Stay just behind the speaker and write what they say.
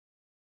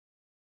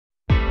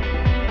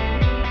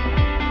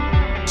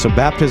So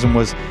baptism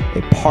was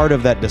a part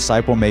of that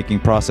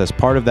disciple-making process.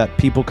 Part of that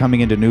people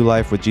coming into new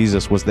life with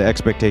Jesus was the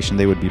expectation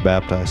they would be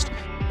baptized.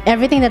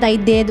 Everything that I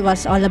did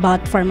was all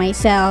about for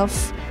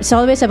myself. It's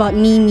always about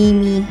me, me,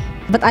 me.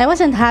 But I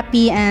wasn't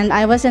happy and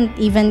I wasn't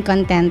even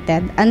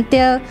contented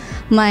until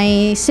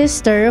my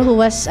sister, who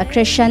was a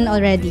Christian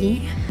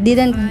already,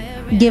 didn't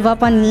give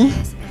up on me.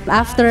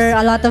 After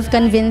a lot of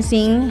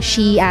convincing,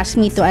 she asked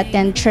me to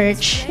attend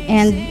church,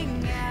 and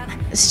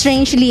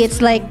strangely, it's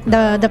like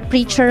the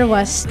preacher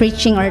was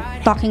preaching or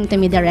talking to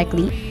me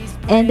directly.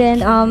 And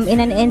then in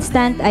an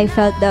instant, I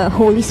felt the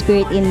Holy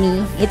Spirit in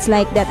me. It's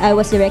like that I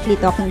was directly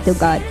talking to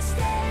God.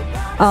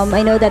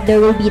 I know that there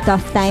will be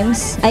tough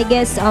times. I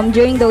guess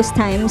during those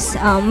times,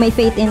 my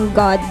faith in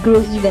God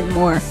grew even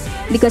more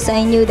because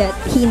I knew that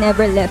He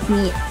never left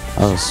me.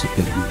 I was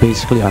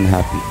basically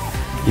unhappy.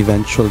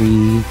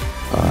 Eventually,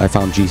 I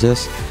found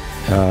Jesus.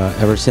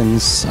 Ever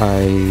since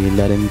I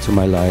let Him into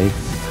my life,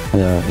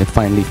 it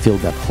finally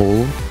filled that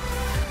hole.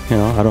 You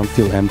know, I don't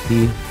feel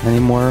empty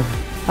anymore.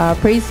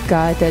 Praise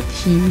God that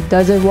He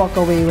doesn't walk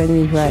away when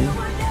we run.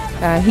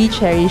 He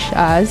cherishes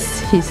us.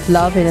 His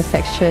love and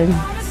affection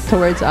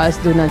towards us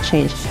do not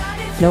change,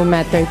 no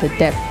matter the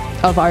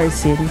depth of our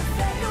sin.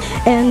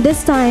 And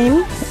this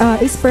time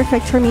is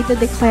perfect for me to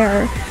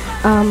declare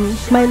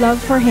my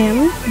love for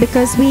Him,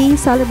 because we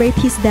celebrate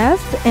His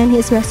death and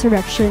His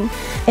resurrection.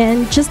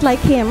 And just like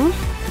Him,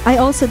 I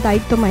also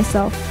died to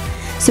myself.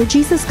 So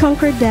Jesus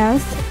conquered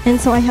death, and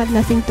so I have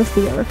nothing to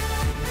fear.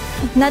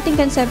 Nothing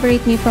can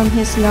separate me from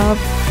His love.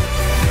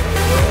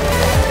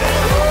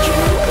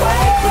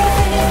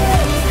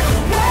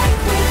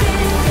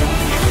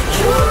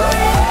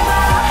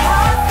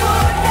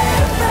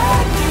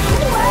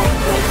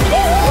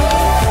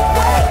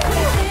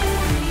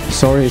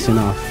 Sorry is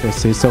enough.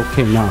 It's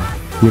okay now.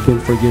 You've been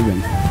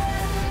forgiven.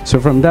 So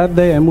from that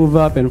day, I move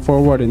up and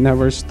forward and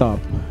never stop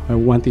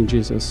wanting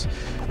Jesus.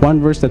 One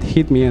verse that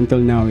hit me until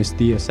now is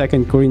the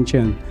 2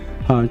 Corinthians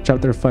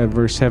chapter 5,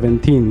 verse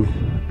 17.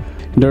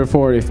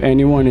 Therefore, if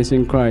anyone is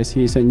in Christ,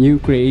 he is a new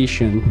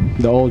creation.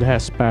 The old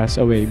has passed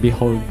away.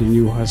 Behold, the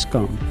new has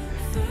come.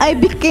 I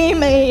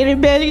became a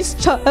rebellious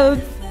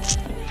child,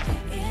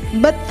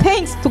 but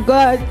thanks to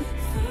God,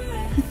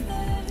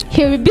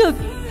 He revealed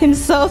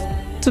Himself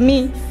to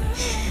me.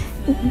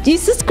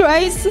 Jesus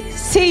Christ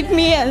saved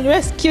me and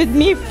rescued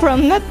me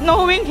from not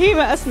knowing Him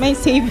as my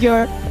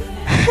Savior.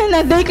 And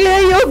I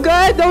declare you,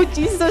 God, oh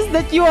Jesus,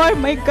 that you are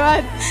my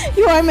God.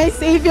 You are my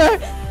Savior.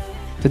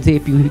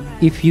 Today,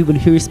 if you will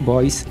hear His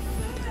voice,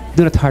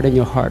 do not harden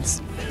your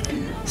hearts.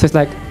 So it's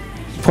like,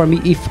 for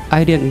me, if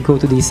I didn't go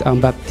to this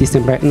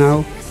baptism right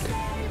now,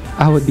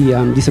 I would be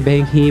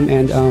disobeying Him,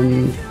 and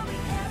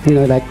you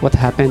know, like what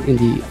happened in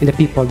the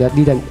people that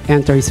didn't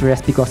enter His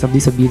rest because of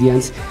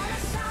disobedience.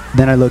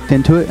 Then I looked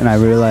into it and I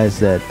realized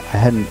that I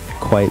hadn't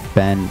quite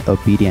been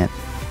obedient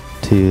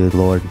to the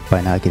Lord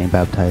by not getting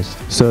baptized.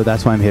 So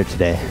that's why I'm here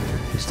today,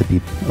 is to be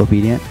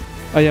obedient.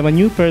 I am a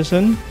new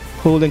person,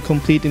 whole and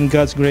complete in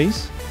God's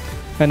grace,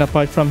 and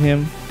apart from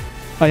Him,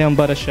 I am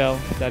but a shell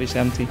that is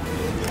empty.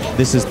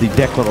 This is the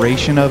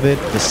declaration of it,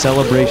 the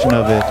celebration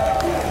of it,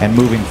 and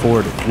moving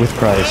forward with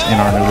Christ in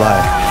our new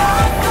life.